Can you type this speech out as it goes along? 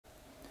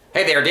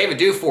Hey there, David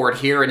Duford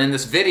here, and in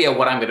this video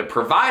what I'm going to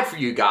provide for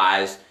you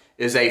guys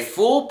is a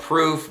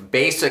foolproof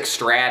basic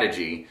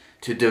strategy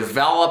to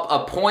develop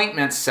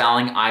appointment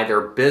selling,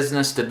 either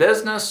business to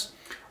business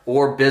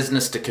or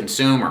business to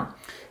consumer.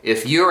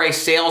 If you're a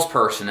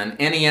salesperson in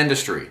any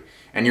industry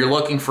and you're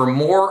looking for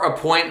more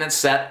appointments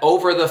set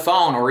over the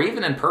phone or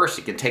even in person,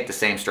 you can take the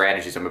same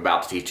strategies I'm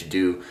about to teach you to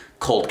do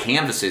cold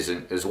canvases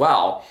as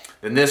well,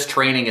 then this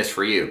training is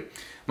for you.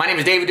 My name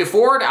is David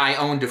Duford. I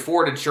own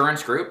Duford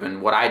Insurance Group,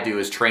 and what I do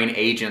is train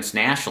agents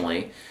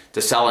nationally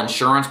to sell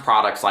insurance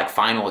products like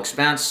final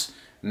expense,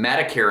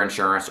 Medicare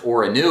insurance,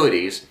 or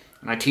annuities,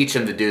 and I teach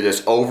them to do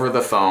this over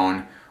the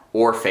phone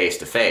or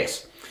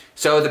face-to-face.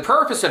 So the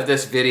purpose of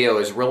this video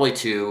is really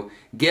to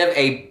give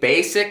a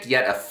basic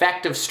yet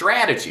effective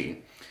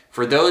strategy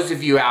for those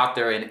of you out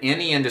there in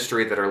any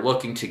industry that are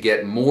looking to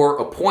get more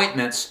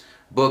appointments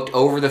booked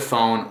over the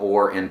phone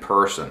or in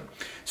person.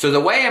 So the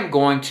way I'm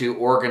going to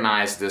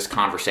organize this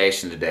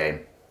conversation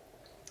today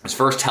is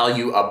first tell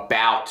you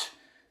about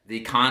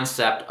the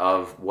concept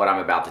of what I'm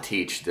about to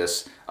teach,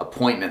 this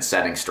appointment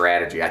setting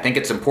strategy. I think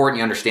it's important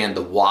you understand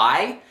the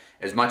why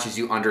as much as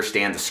you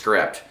understand the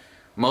script.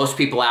 Most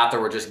people out there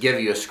will just give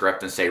you a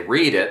script and say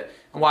read it,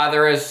 and while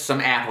there is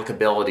some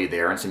applicability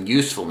there and some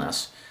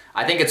usefulness,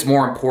 I think it's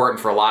more important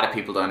for a lot of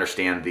people to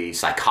understand the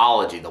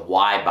psychology, the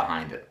why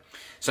behind it.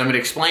 So I'm going to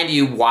explain to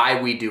you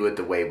why we do it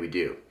the way we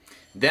do.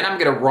 Then I'm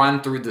going to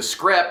run through the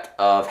script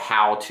of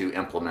how to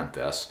implement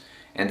this.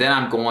 And then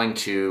I'm going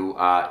to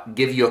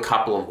give you a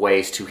couple of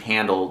ways to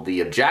handle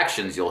the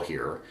objections you'll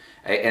hear,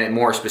 and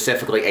more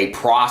specifically, a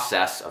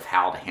process of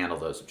how to handle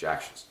those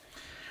objections.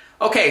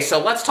 Okay,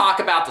 so let's talk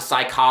about the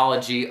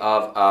psychology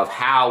of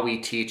how we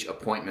teach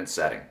appointment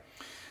setting.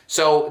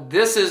 So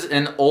this is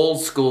an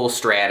old school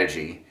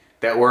strategy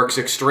that works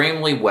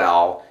extremely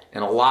well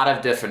in a lot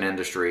of different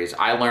industries.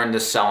 I learned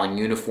this selling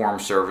uniform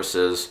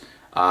services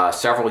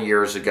several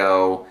years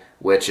ago,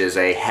 which is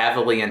a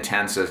heavily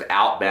intensive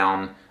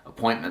outbound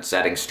appointment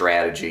setting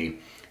strategy.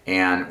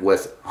 And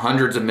with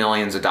hundreds of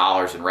millions of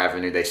dollars in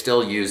revenue, they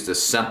still use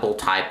this simple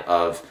type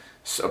of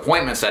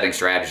appointment setting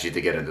strategy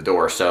to get in the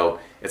door. So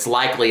it's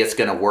likely it's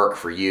going to work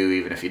for you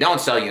even if you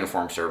don't sell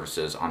uniform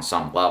services on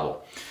some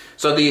level.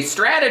 So the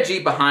strategy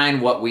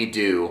behind what we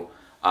do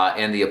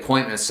in the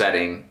appointment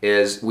setting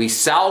is we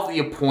sell the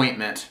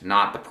appointment,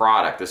 not the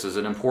product. This is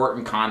an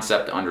important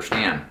concept to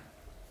understand.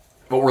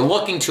 What we're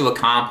looking to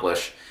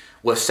accomplish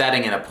with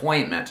setting an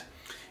appointment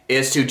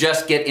is to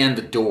just get in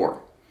the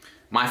door.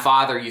 My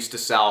father used to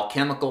sell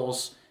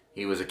chemicals.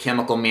 He was a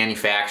chemical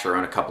manufacturer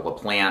in a couple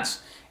of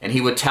plants, and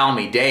he would tell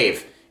me,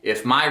 Dave,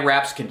 if my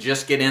reps can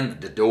just get in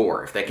the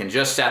door, if they can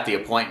just set the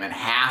appointment,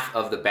 half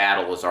of the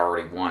battle is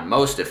already won.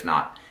 Most, if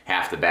not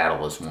half the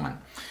battle is won.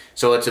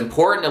 So it's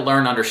important to learn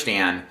and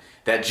understand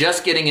that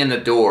just getting in the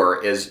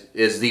door is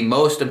the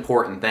most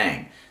important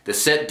thing. To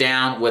sit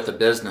down with a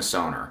business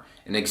owner,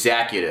 an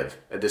executive,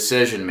 a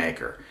decision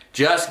maker,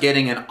 just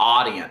getting an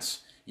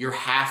audience, you're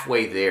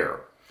halfway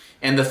there.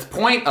 And the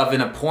point of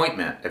an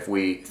appointment, if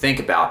we think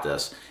about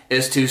this,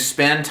 is to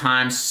spend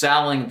time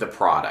selling the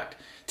product,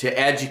 to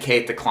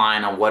educate the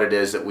client on what it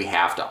is that we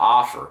have to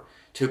offer,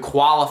 to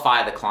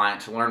qualify the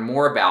client, to learn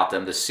more about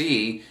them, to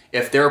see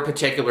if their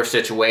particular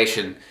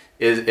situation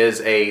is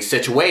a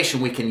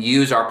situation we can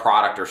use our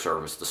product or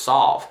service to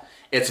solve.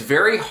 It's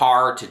very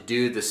hard to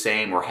do the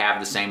same or have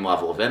the same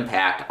level of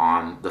impact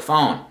on the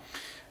phone.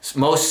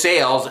 Most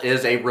sales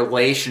is a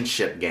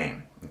relationship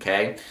game,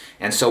 okay?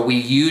 And so we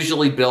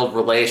usually build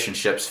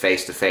relationships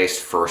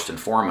face-to-face first and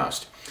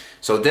foremost.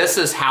 So this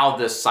is how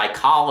the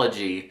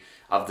psychology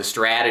of the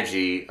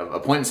strategy, of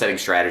appointment setting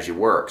strategy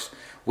works.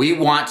 We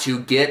want to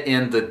get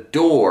in the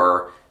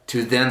door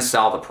to then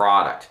sell the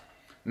product.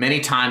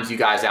 Many times you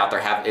guys out there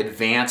have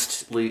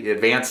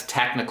advanced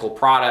technical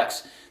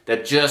products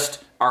that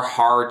just are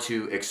hard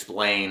to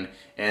explain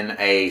in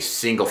a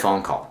single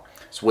phone call,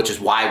 which is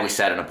why we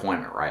set an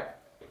appointment, right?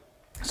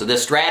 So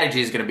this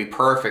strategy is going to be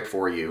perfect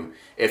for you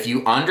if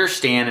you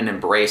understand and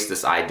embrace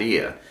this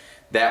idea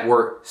that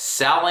we're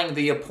selling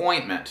the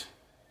appointment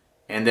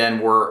and then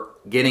we're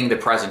getting the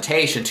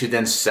presentation to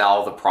then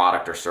sell the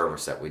product or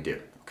service that we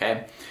do,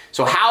 okay?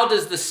 So how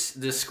does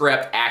this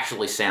script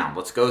actually sound?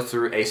 Let's go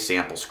through a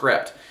sample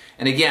script.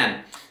 And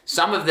again,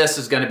 some of this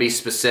is going to be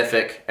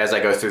specific as I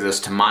go through this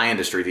to my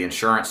industry, the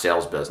insurance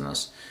sales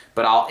business,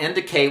 but I'll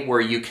indicate where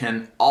you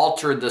can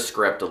alter the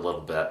script a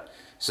little bit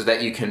so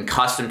that you can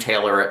custom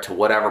tailor it to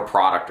whatever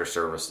product or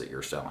service that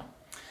you're selling.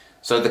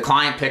 So the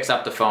client picks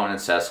up the phone and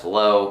says,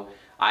 hello.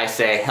 I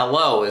say,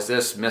 hello, is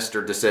this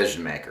Mr.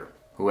 Decision Maker?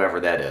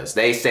 Whoever that is.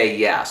 They say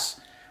yes.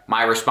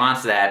 My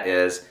response to that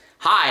is,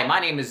 hi,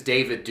 my name is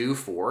David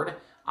Duford.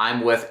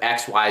 I'm with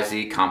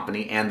XYZ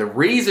company, and the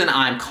reason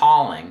I'm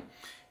calling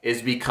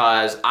is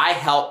because I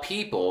help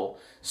people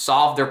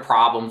solve their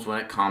problems when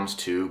it comes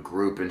to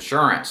group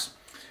insurance.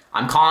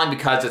 I'm calling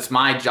because it's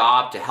my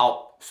job to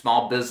help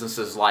small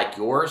businesses like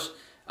yours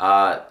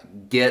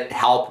get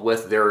help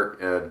with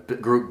their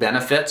group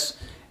benefits,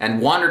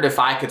 and wondered if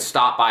I could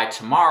stop by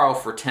tomorrow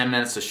for 10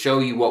 minutes to show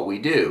you what we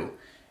do,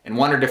 and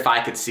wondered if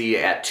I could see you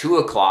at 2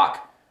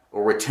 o'clock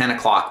or would 10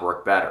 o'clock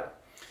work better?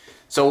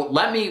 So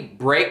let me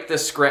break the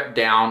script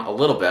down a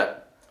little bit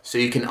so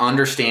you can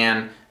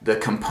understand the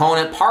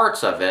component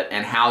parts of it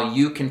and how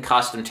you can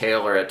custom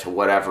tailor it to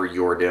whatever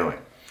you're doing.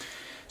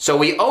 So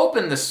we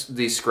open the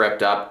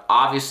script up,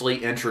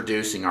 obviously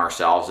introducing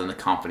ourselves and the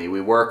company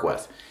we work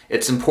with.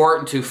 It's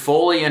important to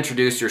fully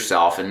introduce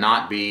yourself and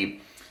not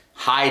be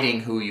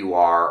hiding who you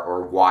are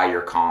or why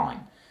you're calling.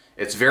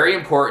 It's very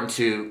important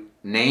to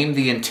name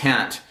the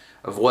intent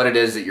of what it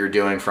is that you're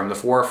doing from the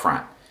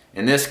forefront.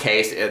 In this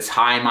case, it's,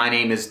 hi, my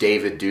name is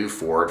David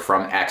Duford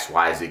from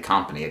XYZ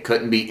Company. It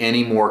couldn't be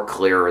any more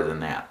clearer than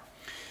that.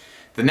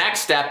 The next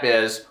step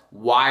is,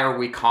 why are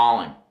we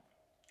calling?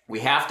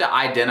 We have to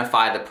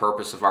identify the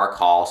purpose of our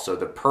call so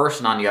the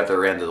person on the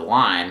other end of the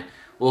line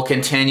will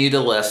continue to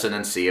listen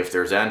and see if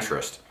there's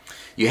interest.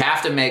 You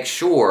have to make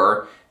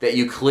sure that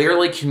you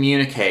clearly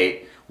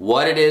communicate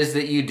what it is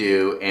that you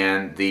do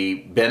and the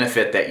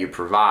benefit that you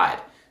provide.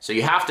 So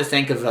you have to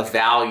think of a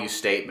value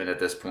statement at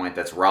this point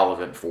that's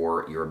relevant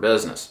for your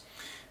business.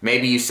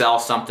 Maybe you sell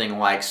something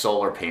like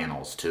solar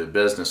panels to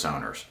business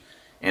owners,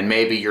 and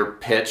maybe your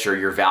pitch or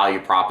your value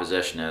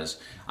proposition is,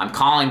 I'm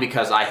calling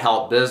because I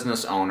help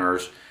business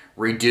owners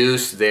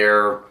reduce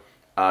their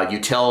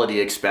utility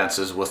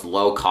expenses with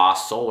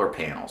low-cost solar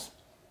panels,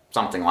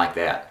 something like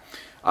that.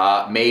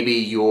 Maybe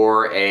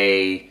you're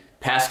a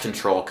pest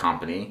control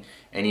company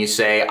and you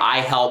say, I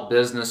help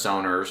business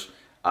owners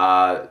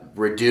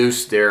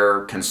reduce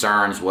their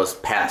concerns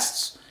with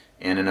pests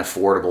in an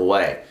affordable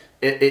way.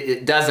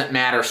 It doesn't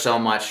matter so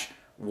much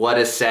what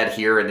is said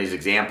here in these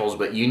examples,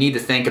 but you need to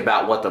think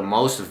about what the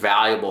most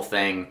valuable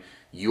thing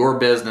your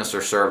business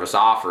or service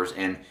offers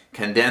and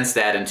condense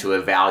that into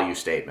a value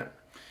statement.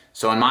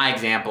 So in my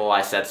example,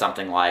 I said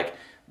something like,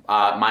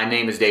 my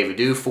name is David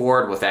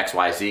Duford with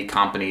XYZ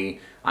Company.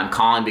 I'm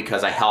calling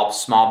because I help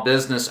small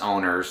business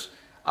owners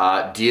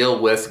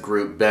deal with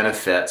group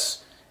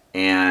benefits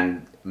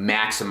and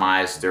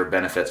maximize their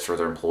benefits for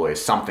their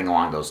employees, something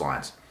along those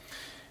lines.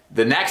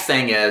 The next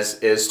thing is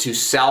to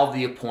sell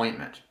the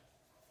appointment.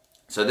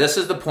 So this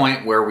is the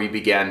point where we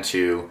begin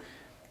to,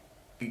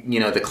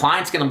 the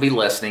client's going to be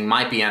listening,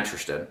 might be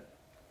interested,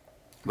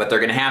 but they're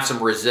going to have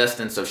some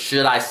resistance of,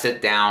 should I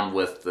sit down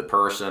with the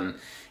person?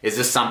 Is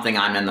this something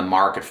I'm in the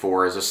market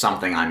for? Is this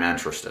something I'm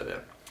interested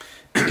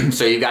in?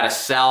 So you've got to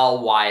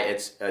sell why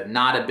it's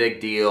not a big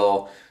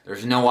deal.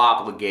 There's no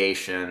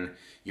obligation.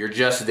 You're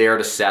just there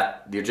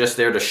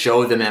to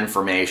show them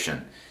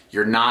information.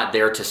 You're not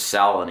there to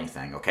sell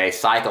anything, okay?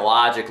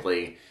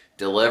 Psychologically,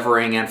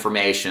 delivering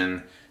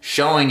information,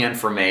 showing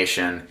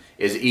information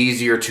is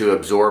easier to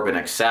absorb and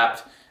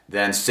accept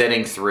than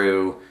sitting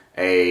through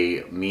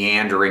a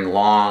meandering,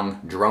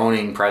 long,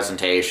 droning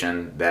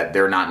presentation that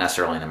they're not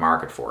necessarily in the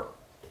market for.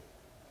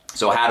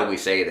 So how do we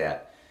say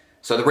that?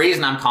 So the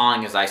reason I'm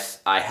calling is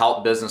I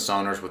help business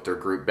owners with their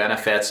group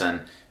benefits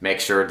and make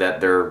sure that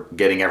they're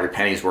getting every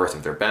penny's worth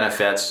of their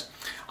benefits.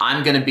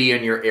 I'm going to be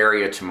in your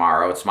area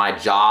tomorrow. It's my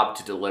job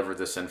to deliver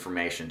this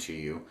information to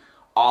you.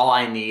 All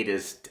I need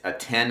is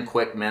 10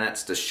 quick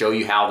minutes to show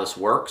you how this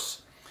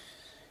works.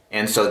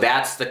 And so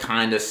that's the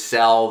kind of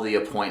sell the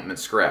appointment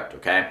script,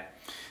 okay?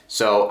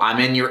 So I'm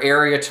in your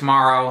area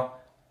tomorrow.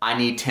 I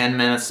need 10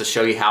 minutes to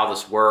show you how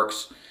this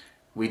works.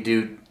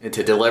 To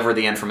deliver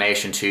the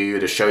information to you,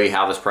 to show you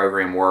how this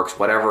program works,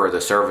 whatever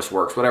the service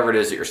works, whatever it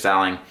is that you're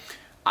selling.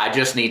 I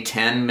just need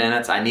 10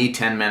 minutes. I need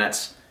 10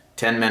 minutes.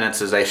 10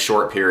 minutes is a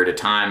short period of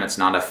time. It's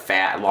not a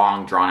fat,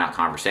 long, drawn-out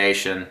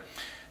conversation.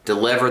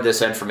 Deliver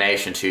this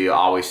information to you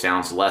always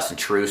sounds less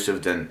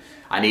intrusive than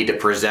I need to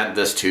present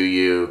this to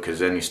you, because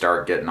then you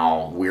start getting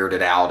all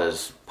weirded out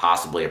as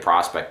possibly a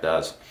prospect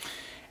does.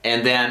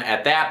 And then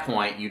at that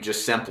point, you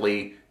just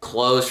simply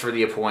close for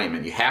the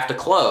appointment. You have to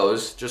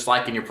close, just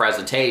like in your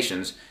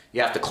presentations,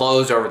 you have to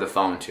close over the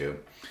phone too.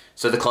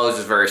 So the close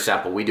is very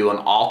simple. We do an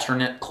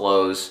alternate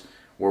close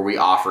where we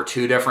offer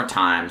 2 different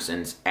times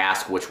and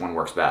ask which one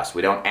works best.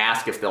 We don't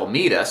ask if they'll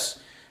meet us.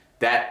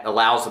 That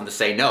allows them to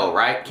say no,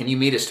 right? Can you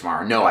meet us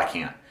tomorrow? No, I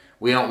can't.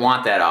 We don't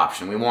want that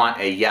option. We want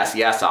a yes,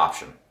 yes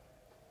option,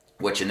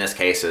 which in this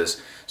case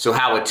is, so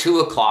how would 2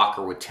 o'clock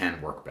or would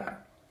 10 work better?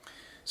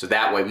 So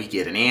that way we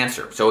get an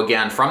answer. So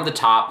again, from the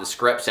top, the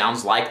script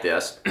sounds like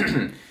this.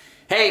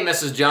 Hey,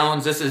 Mrs.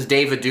 Jones, this is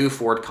David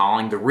Duford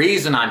calling. The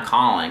reason I'm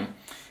calling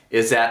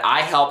is that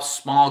I help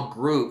small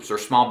groups or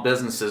small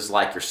businesses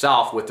like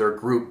yourself with their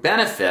group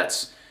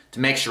benefits to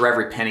make sure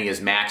every penny is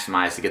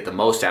maximized to get the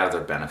most out of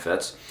their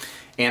benefits.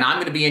 And I'm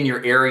going to be in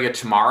your area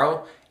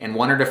tomorrow and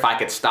wondered if I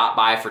could stop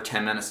by for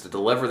 10 minutes to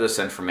deliver this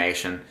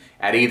information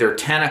at either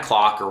 10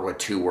 o'clock or would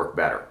 2 work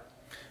better.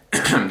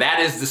 That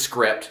is the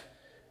script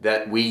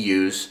that we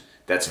use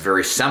that's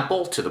very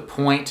simple, to the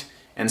point,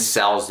 and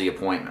sells the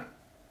appointment.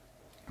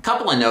 A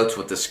couple of notes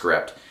with the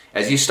script.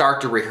 As you start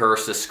to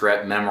rehearse the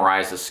script,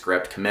 memorize the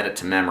script, commit it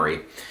to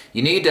memory,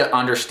 you need to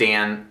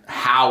understand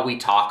how we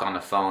talk on the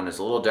phone is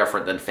a little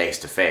different than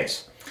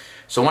face-to-face.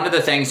 So one of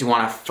the things you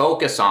want to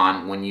focus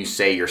on when you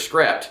say your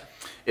script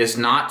is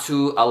not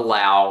to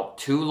allow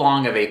too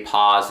long of a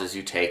pause as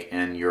you take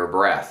in your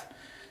breath.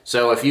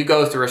 So if you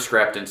go through a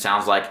script and it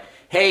sounds like,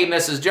 "Hey,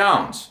 Mrs.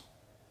 Jones,"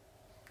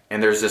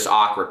 and there's this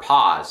awkward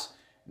pause,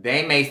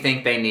 they may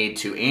think they need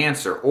to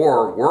answer,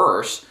 or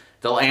worse,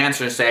 they'll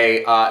answer and say,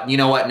 "You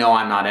know what, no,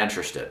 I'm not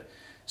interested."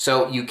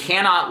 So you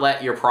cannot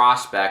let your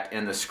prospect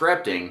in the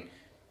scripting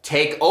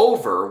take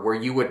over where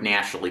you would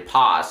naturally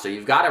pause. So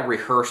you've got to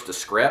rehearse the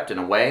script in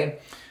a way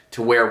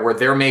to where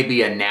there may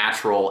be a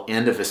natural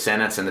end of a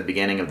sentence and the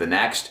beginning of the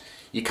next.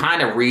 You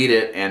kind of read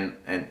it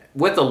and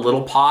with a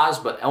little pause,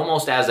 but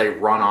almost as a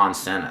run-on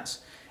sentence.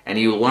 And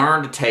you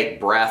learn to take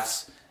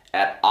breaths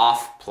at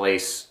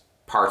off-place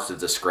parts of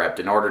the script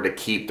in order to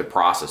keep the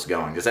process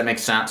going. Does that make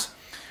sense?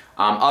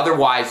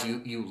 Otherwise,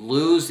 you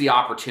lose the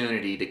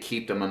opportunity to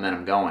keep the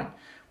momentum going.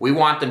 We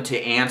want them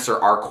to answer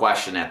our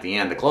question at the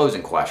end, the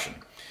closing question.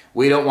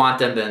 We don't want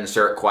them to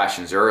insert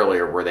questions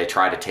earlier where they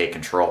try to take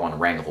control and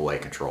wrangle away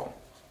control.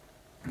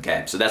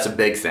 Okay, so that's a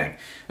big thing.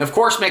 And of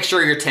course, make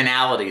sure your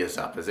tonality is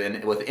up. As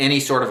in, with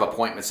any sort of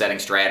appointment setting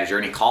strategy or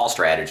any call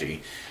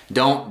strategy,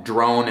 don't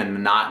drone and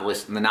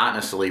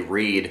monotonously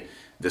read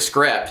the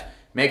script.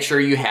 Make sure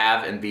you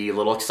have and be a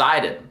little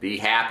excited, be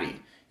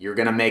happy. You're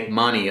going to make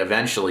money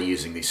eventually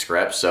using these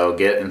scripts, so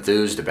get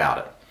enthused about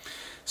it.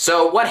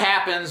 So what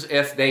happens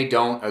if they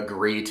don't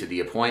agree to the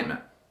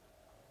appointment?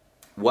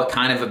 What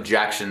kind of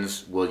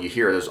objections will you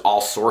hear? There's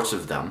all sorts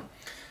of them.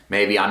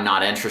 Maybe I'm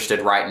not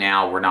interested right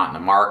now, we're not in the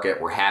market,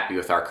 we're happy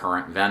with our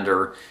current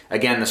vendor.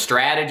 Again, the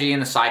strategy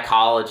and the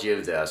psychology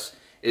of this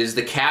is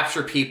to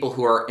capture people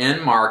who are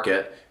in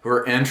market, who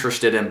are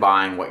interested in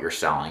buying what you're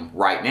selling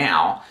right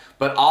now,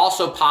 but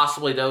also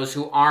possibly those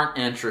who aren't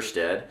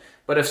interested.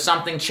 But if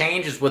something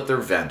changes with their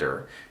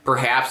vendor,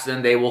 perhaps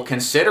then they will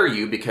consider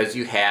you because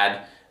you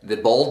had the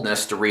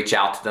boldness to reach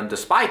out to them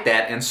despite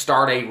that and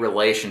start a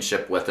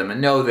relationship with them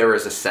and know there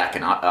is a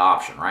second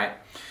option, right?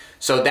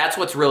 So that's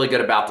what's really good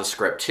about the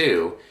script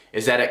too,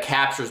 is that it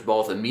captures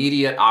both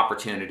immediate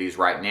opportunities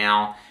right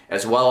now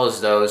as well as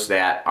those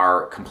that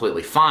are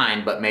completely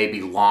fine but may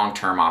be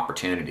long-term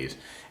opportunities.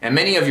 And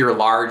many of your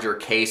larger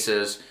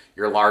cases,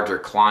 your larger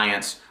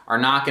clients are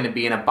not going to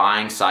be in a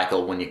buying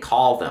cycle when you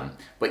call them,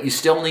 but you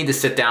still need to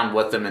sit down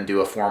with them and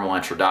do a formal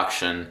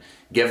introduction,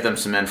 give them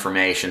some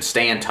information,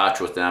 stay in touch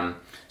with them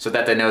so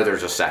that they know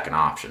there's a second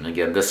option.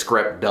 Again, this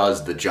script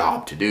does the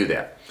job to do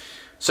that.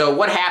 So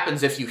what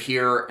happens if you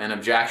hear an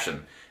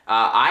objection?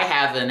 I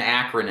have an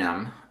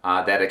acronym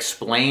that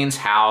explains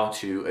how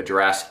to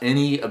address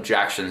any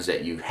objections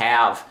that you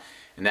have,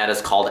 and that is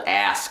called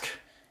ASK,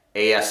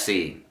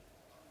 A-S-C.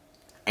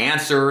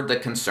 Answer the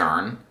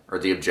concern or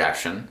the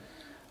objection,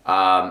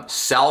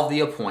 sell the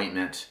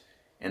appointment,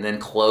 and then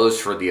close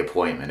for the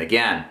appointment.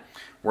 Again,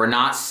 we're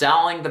not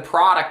selling the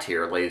product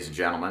here, ladies and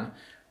gentlemen.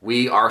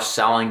 We are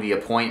selling the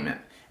appointment.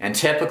 And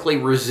typically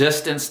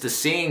resistance to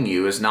seeing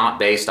you is not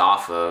based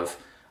off of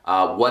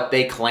what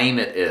they claim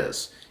it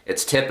is.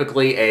 It's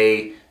typically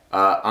a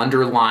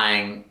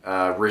underlying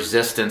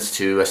resistance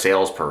to a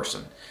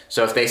salesperson.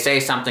 So if they say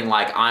something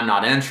like, "I'm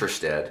not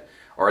interested,"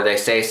 or they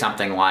say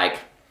something like,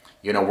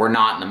 "You know, we're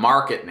not in the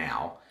market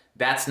now,"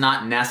 that's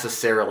not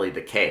necessarily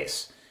the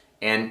case.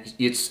 And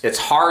it's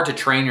hard to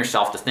train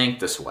yourself to think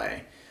this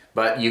way.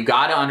 But you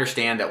got to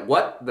understand that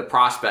what the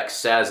prospect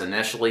says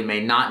initially may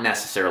not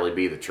necessarily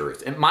be the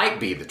truth. It might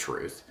be the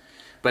truth,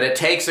 but it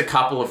takes a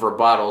couple of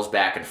rebuttals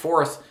back and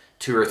forth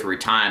 2 or 3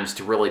 times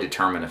to really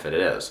determine if it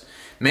is.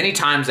 Many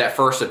times that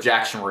first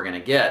objection we're going to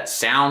get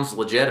sounds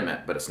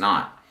legitimate, but it's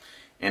not.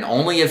 And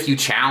only if you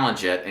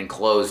challenge it and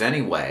close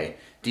anyway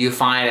do you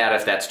find out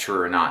if that's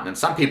true or not. And then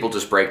some people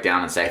just break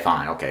down and say,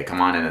 "Fine, okay, come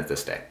on in at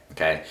this day."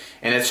 Okay?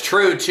 And it's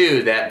true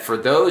too that for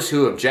those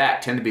who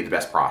object tend to be the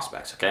best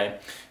prospects, okay?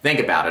 Think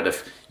about it.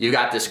 If you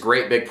got this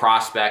great big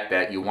prospect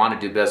that you want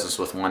to do business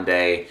with one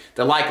day,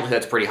 the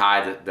likelihood's pretty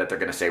high that they're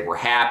going to say, "We're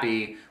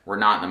happy, we're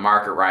not in the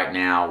market right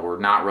now, we're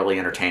not really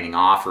entertaining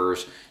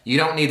offers." You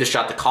don't need to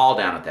shut the call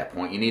down at that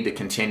point. You need to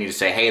continue to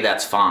say, "Hey,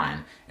 that's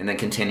fine," and then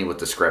continue with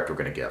the script we're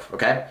going to give,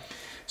 okay?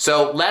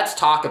 So let's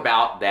talk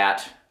about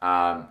that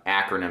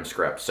acronym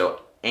script. So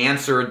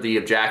answer the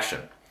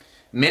objection.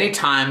 Many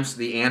times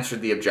the answer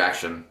to the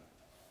objection,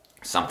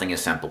 something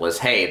as simple as,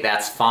 "Hey,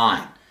 that's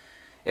fine."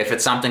 If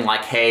it's something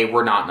like, "Hey,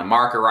 we're not in the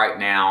market right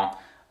now,"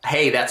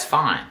 hey, that's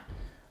fine.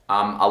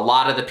 A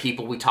lot of the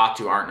people we talk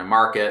to aren't in the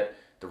market.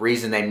 The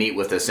reason they meet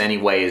with us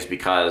anyway is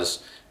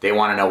because they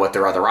want to know what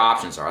their other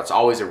options are. It's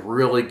always a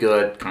really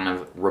good kind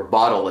of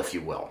rebuttal, if you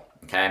will,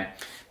 okay?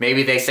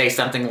 Maybe they say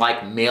something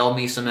like, "Mail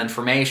me some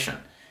information."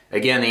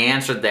 Again, the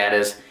answer to that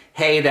is,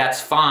 "Hey,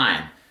 that's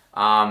fine.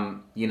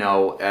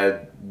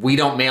 We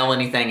don't mail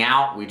anything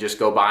out. We just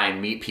go by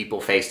and meet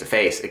people face to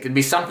face." It can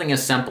be something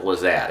as simple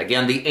as that.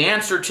 Again, the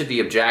answer to the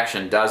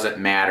objection doesn't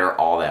matter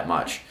all that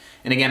much.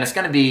 And again, it's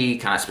going to be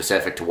kind of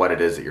specific to what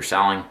it is that you're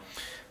selling.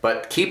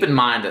 But keep in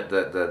mind that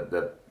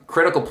the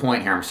critical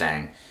point here I'm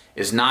saying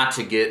is not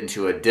to get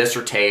into a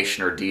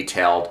dissertation or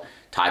detailed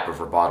type of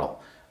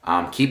rebuttal.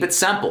 Keep it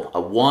simple.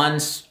 One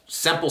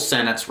simple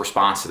sentence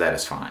response to that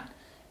is fine.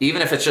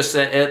 Even if it's just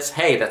that it's,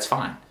 "Hey, that's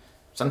fine."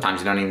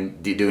 Sometimes you don't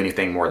even do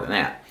anything more than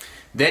that.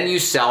 Then you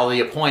sell the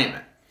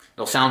appointment.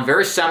 It'll sound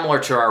very similar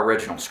to our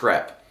original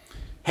script.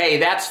 "Hey,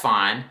 that's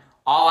fine.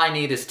 all I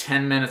need is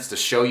 10 minutes to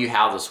show you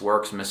how this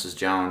works, Mrs.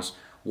 Jones.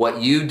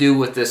 What you do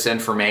with this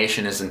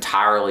information is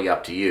entirely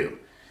up to you.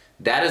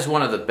 That is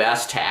one of the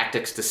best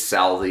tactics to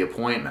sell the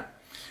appointment.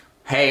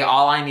 Hey,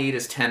 all I need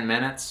is 10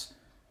 minutes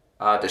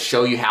to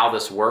show you how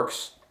this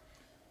works.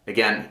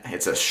 Again,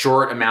 it's a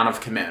short amount of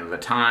commitment of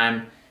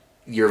time.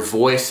 Your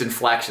voice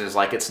inflection is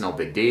like it's no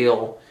big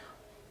deal.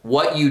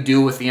 What you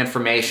do with the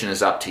information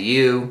is up to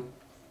you.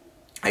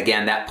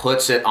 Again, that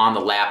puts it on the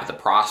lap of the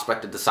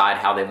prospect to decide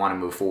how they want to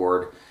move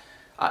forward.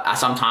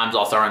 Sometimes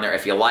I'll throw in there,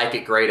 if you like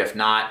it, great. If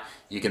not,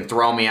 you can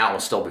throw me out. We'll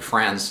still be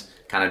friends.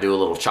 Kind of do a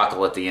little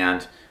chuckle at the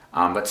end.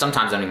 But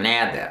sometimes I don't even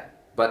add that.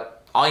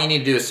 But all you need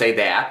to do is say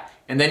that.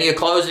 And then you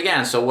close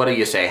again. So what do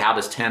you say? How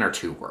does 10 or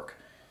 2 work?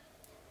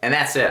 And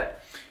that's it.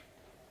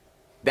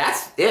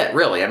 That's it,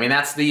 really. I mean,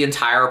 that's the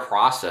entire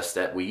process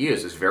that we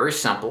use. It's very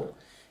simple.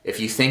 If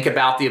you think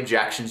about the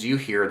objections you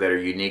hear that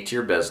are unique to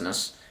your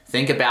business,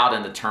 think about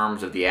in the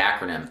terms of the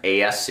acronym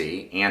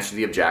ASC, answer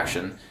the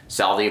objection,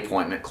 sell the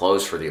appointment,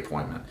 close for the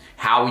appointment,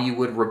 how you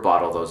would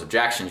rebuttal those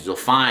objections. You'll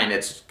find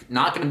it's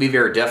not going to be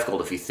very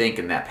difficult if you think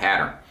in that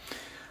pattern.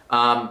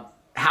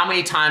 How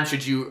many times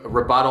should you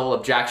rebuttal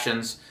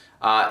objections?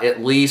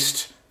 At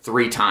least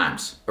 3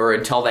 times, or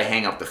until they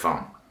hang up the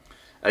phone.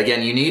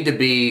 Again, you need to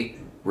be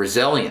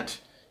resilient.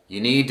 You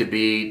need to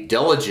be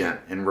diligent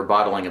in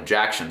rebuttaling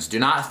objections. Do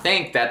not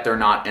think that they're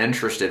not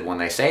interested when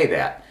they say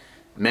that.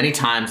 Many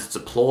times it's a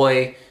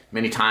ploy,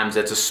 many times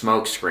it's a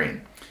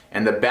smokescreen.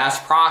 And the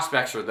best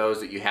prospects are those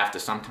that you have to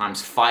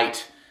sometimes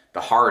fight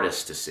the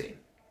hardest to see.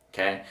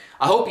 Okay?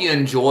 I hope you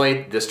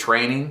enjoyed this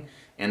training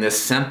and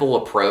this simple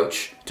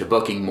approach to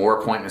booking more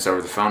appointments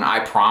over the phone. I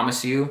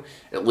promise you,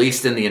 at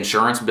least in the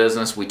insurance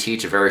business, we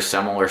teach a very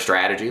similar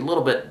strategy. A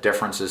little bit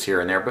differences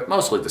here and there, but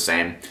mostly the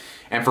same.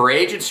 And for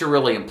agents who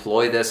really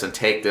employ this and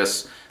take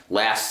this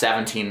last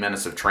 17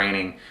 minutes of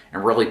training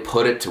and really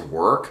put it to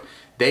work,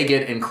 they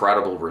get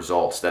incredible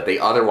results that they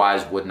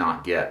otherwise would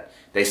not get.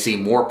 They see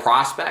more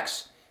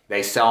prospects,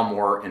 they sell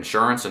more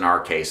insurance in our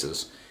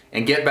cases,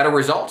 and get better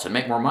results and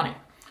make more money.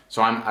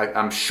 So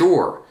I'm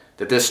sure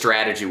that this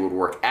strategy would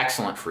work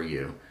excellent for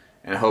you,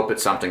 and I hope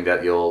it's something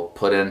that you'll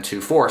put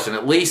into force and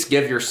at least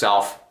give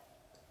yourself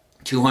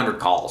 200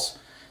 calls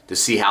to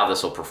see how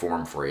this will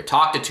perform for you.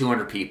 Talk to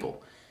 200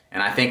 people,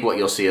 and I think what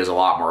you'll see is a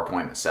lot more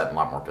appointments set and a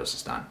lot more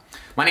business done.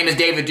 My name is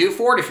David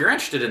Duford. If you're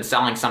interested in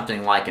selling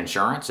something like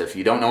insurance, if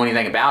you don't know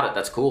anything about it,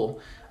 that's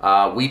cool.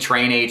 We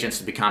train agents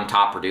to become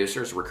top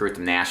producers, recruit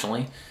them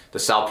nationally, to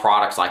sell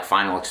products like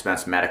final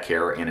expense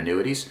Medicare and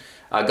annuities.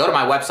 Go to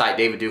my website,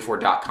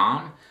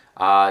 davidduford.com.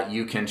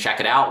 You can check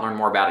it out, learn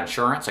more about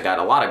insurance. I got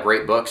a lot of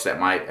great books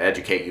that might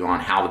educate you on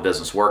how the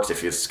business works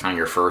if it's kind of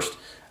your first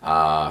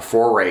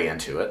foray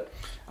into it.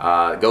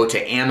 Go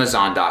to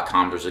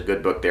amazon.com. There's a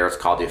good book there. It's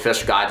called The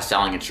Official Guide to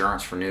Selling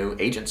Insurance for New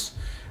Agents.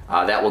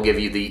 That will give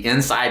you the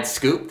inside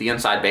scoop, the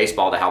inside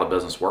baseball to how the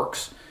business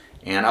works.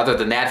 And other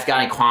than that, if you've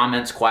got any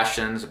comments,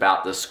 questions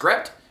about the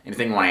script,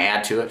 anything you want to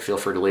add to it, feel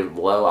free to leave it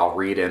below. I'll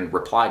read and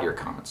reply to your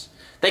comments.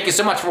 Thank you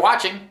so much for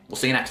watching. We'll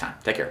see you next time.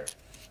 Take care.